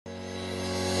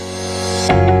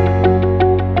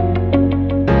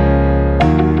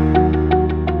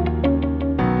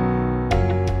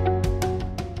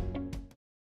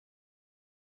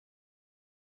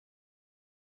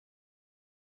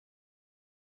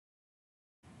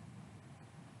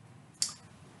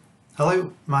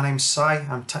Hello, my name's Si.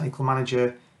 I'm Technical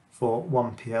Manager for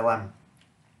 1PLM.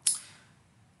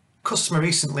 Customer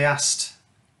recently asked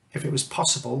if it was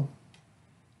possible,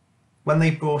 when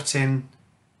they brought in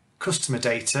customer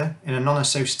data in a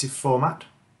non-associative format,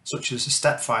 such as a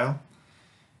step file,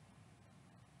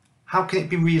 how can it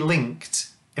be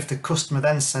relinked if the customer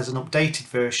then says an updated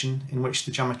version in which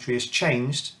the geometry has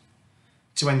changed,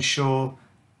 to ensure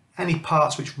any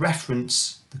parts which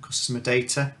reference the customer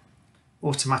data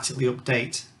automatically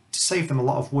update, to save them a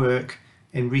lot of work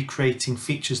in recreating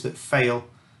features that fail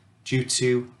due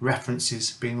to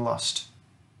references being lost.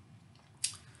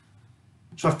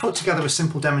 So I've put together a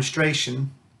simple demonstration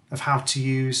of how to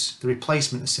use the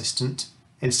replacement assistant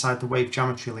inside the Wave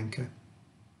Geometry Linker.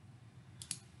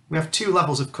 We have two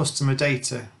levels of customer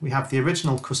data. We have the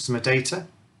original customer data,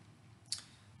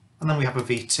 and then we have a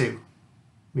V2.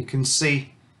 We can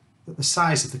see that the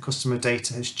size of the customer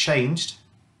data has changed.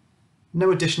 No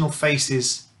additional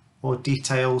faces or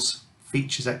details,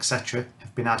 features, etc.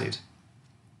 have been added.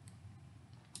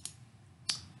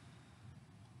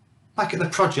 Back at the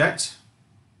project,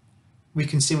 we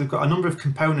can see we've got a number of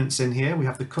components in here. We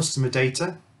have the customer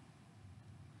data,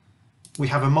 we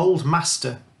have a mould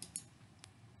master,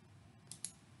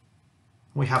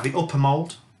 we have the upper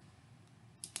mould,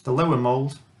 the lower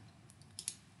mould,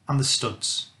 and the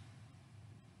studs.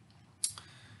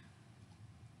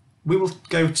 We will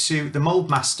go to the mould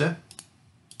master.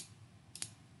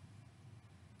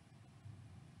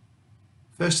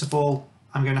 First of all,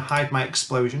 I'm going to hide my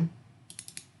explosion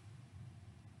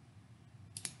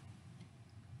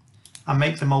and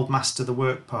make the mould master the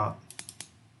work part.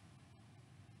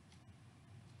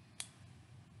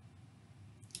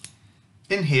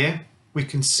 In here we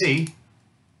can see,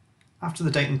 after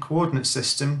the date and coordinate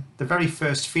system, the very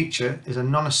first feature is a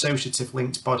non-associative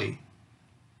linked body.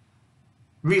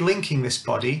 Relinking this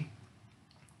body,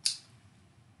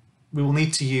 we will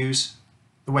need to use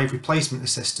the Wave Replacement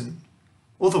Assistant.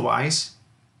 Otherwise,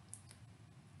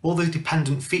 all the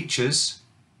dependent features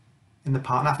in the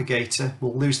Part Navigator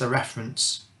will lose their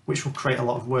reference, which will create a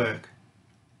lot of work.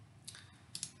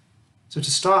 So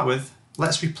to start with,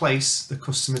 let's replace the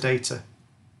customer data.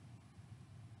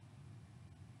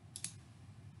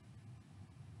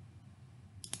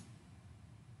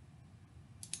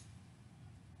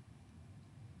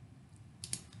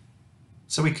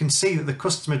 So we can see that the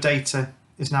customer data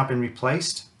has now been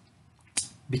replaced.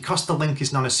 Because the link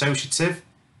is non-associative,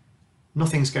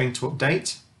 nothing's going to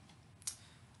update.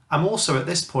 I'm also at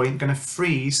this point going to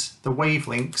freeze the wave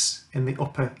links in the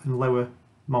upper and lower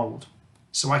mould,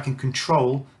 so I can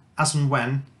control as and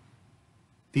when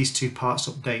these two parts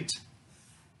update.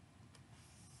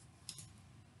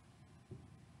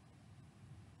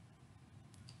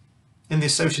 In the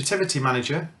Associativity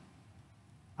Manager,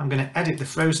 I'm going to edit the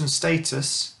frozen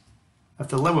status of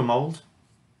the lower mould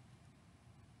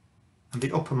and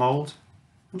the upper mould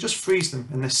and just freeze them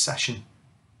in this session.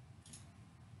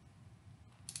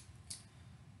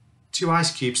 Two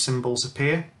ice cube symbols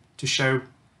appear to show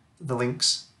that the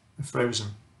links are frozen.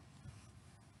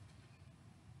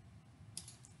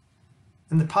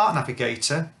 In the Part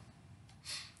Navigator,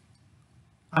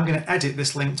 I'm going to edit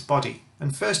this linked body,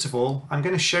 and first of all I'm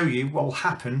going to show you what will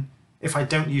happen if I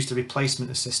don't use the replacement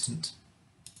assistant.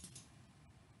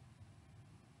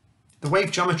 The Wave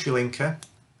Geometry Linker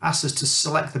asks us to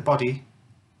select the body.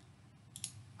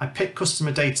 I pick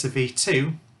Customer Data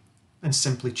V2 and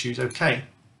simply choose OK.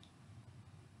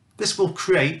 This will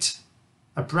create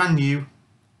a brand new,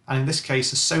 and in this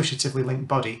case associatively linked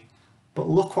body, but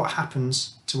look what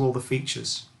happens to all the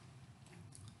features.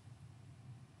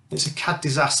 It's a CAD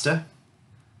disaster,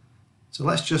 so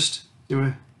let's just do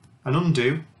an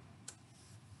undo,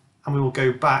 and we will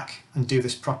go back and do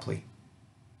this properly.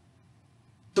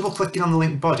 Double clicking on the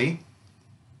linked body,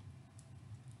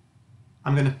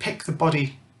 I'm going to pick the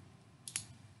body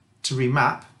to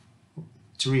remap,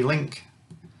 to relink,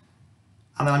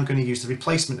 and then I'm going to use the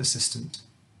replacement assistant.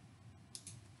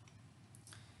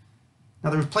 Now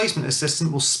the replacement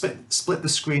assistant will split the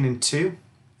screen in two.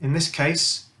 In this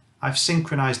case, I've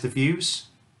synchronized the views.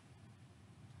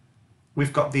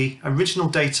 We've got the original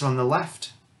data on the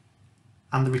left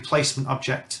and the replacement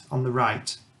object on the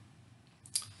right.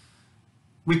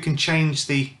 We can change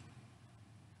the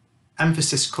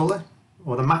emphasis colour,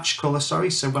 or the match colour, sorry,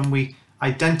 so when we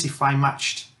identify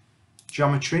matched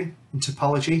geometry and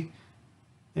topology,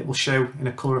 it will show in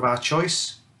a colour of our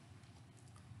choice.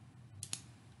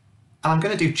 And I'm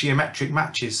going to do geometric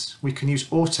matches. We can use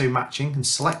auto matching and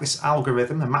select this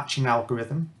algorithm, the matching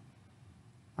algorithm.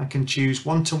 I can choose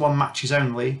one-to-one matches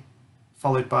only,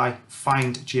 followed by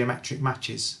find geometric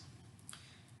matches.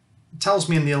 It tells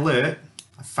me in the alert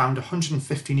I've found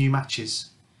 150 new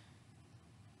matches.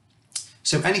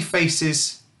 So any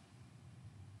faces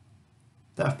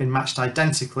that have been matched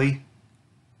identically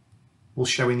will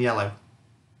show in yellow.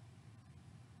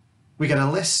 We get a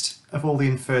list of all the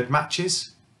inferred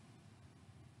matches,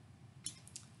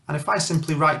 and if I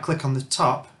simply right click on the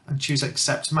top and choose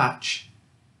Accept Match,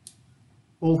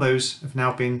 all those have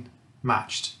now been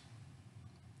matched.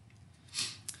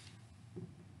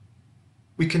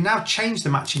 We can now change the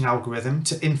matching algorithm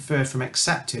to infer from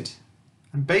accepted,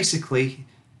 and basically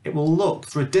it will look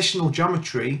for additional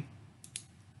geometry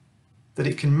that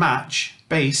it can match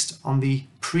based on the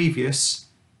previous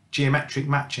geometric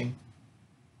matching.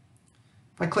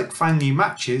 If I click Find New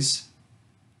Matches,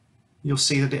 you'll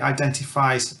see that it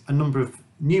identifies a number of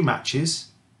new matches,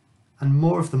 and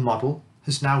more of the model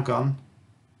has now gone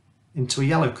into a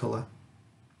yellow colour.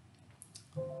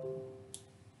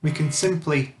 We can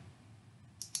simply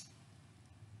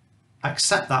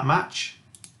accept that match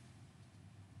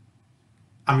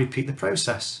and repeat the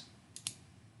process.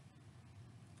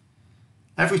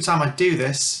 Every time I do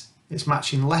this, it's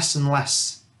matching less and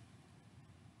less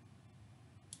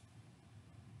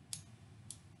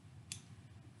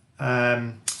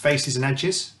faces and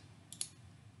edges.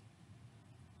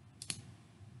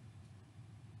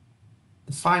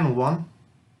 The final one,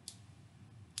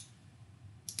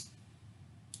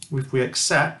 if we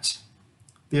accept,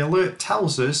 the alert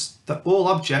tells us that all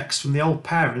objects from the old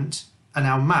parent are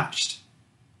now matched.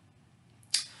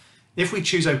 If we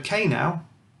choose OK now,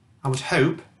 I would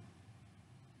hope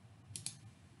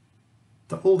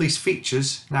that all these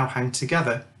features now hang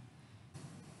together.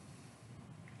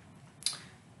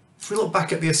 If we look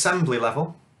back at the assembly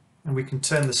level and we can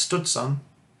turn the studs on,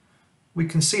 we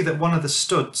can see that one of the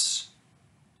studs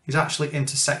is actually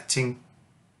intersecting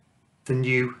the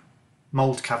new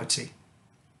mould cavity.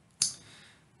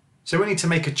 So we need to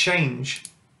make a change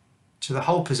to the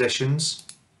hole positions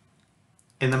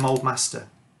in the mould master.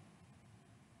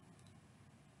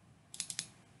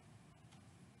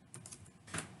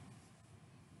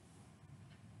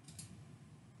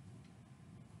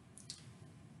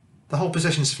 The hole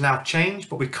positions have now changed,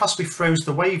 but because we froze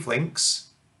the wavelinks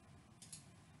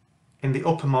in the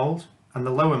upper mould and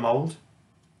the lower mould,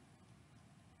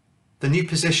 the new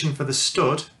position for the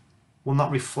stud will not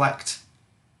reflect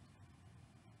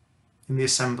in the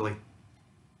assembly.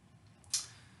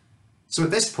 So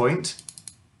at this point,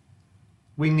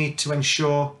 we need to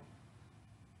ensure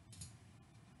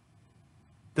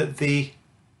that the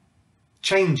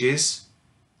changes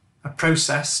are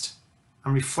processed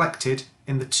and reflected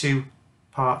in the two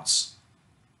parts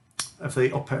of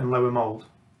the upper and lower mould.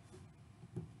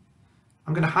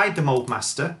 I'm going to hide the mould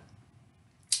master,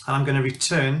 and I'm going to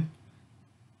return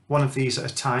one of these at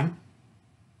a time,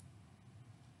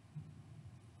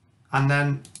 and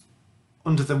then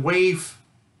under the wave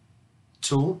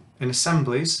tool in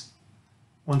assemblies,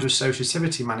 under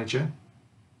Associativity Manager,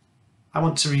 I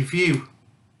want to review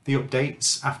the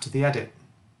updates after the edit.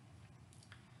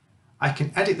 I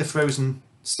can edit the frozen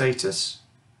status,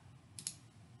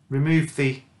 remove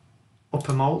the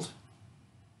upper mould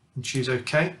and choose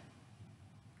OK,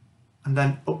 and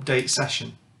then update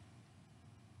session.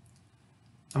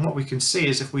 And what we can see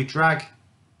is if we drag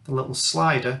the little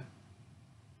slider,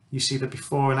 you see the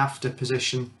before and after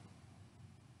position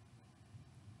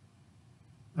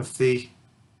of the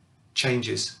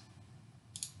changes.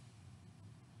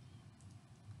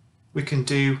 We can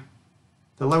do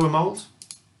the lower mould,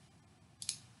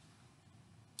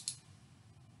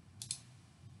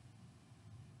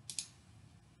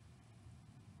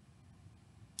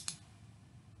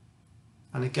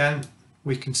 and again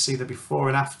we can see the before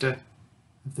and after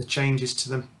of the changes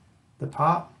to the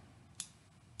part.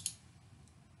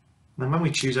 And then when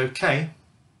we choose OK,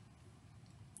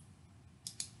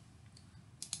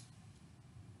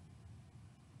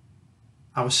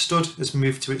 our stud has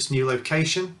moved to its new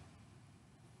location.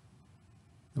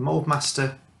 The mould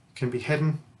master can be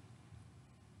hidden,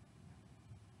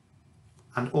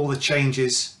 and all the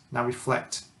changes now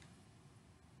reflect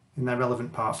in their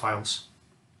relevant part files.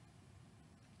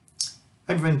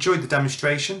 I hope you've enjoyed the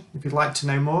demonstration. If you'd like to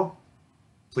know more,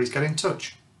 please get in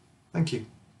touch. Thank you.